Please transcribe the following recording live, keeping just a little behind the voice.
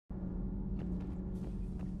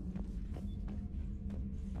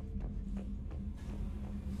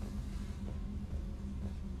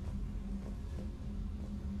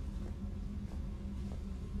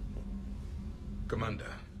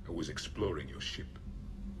Commander, I was exploring your ship.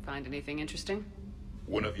 Find anything interesting?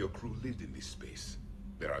 One of your crew lived in this space.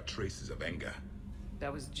 There are traces of anger.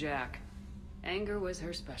 That was Jack. Anger was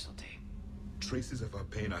her specialty. Traces of her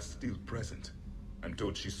pain are still present. I'm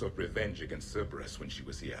told she sought revenge against Cerberus when she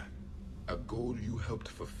was here. A goal you helped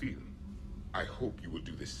fulfill. I hope you will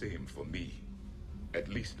do the same for me. At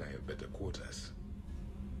least I have better quarters.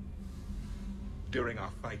 During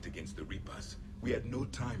our fight against the Reapers, we had no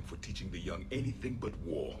time for teaching the young anything but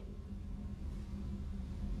war.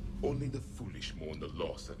 Only the foolish mourn the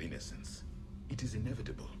loss of innocence. It is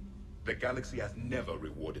inevitable. The galaxy has never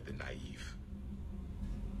rewarded the naive.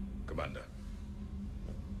 Commander,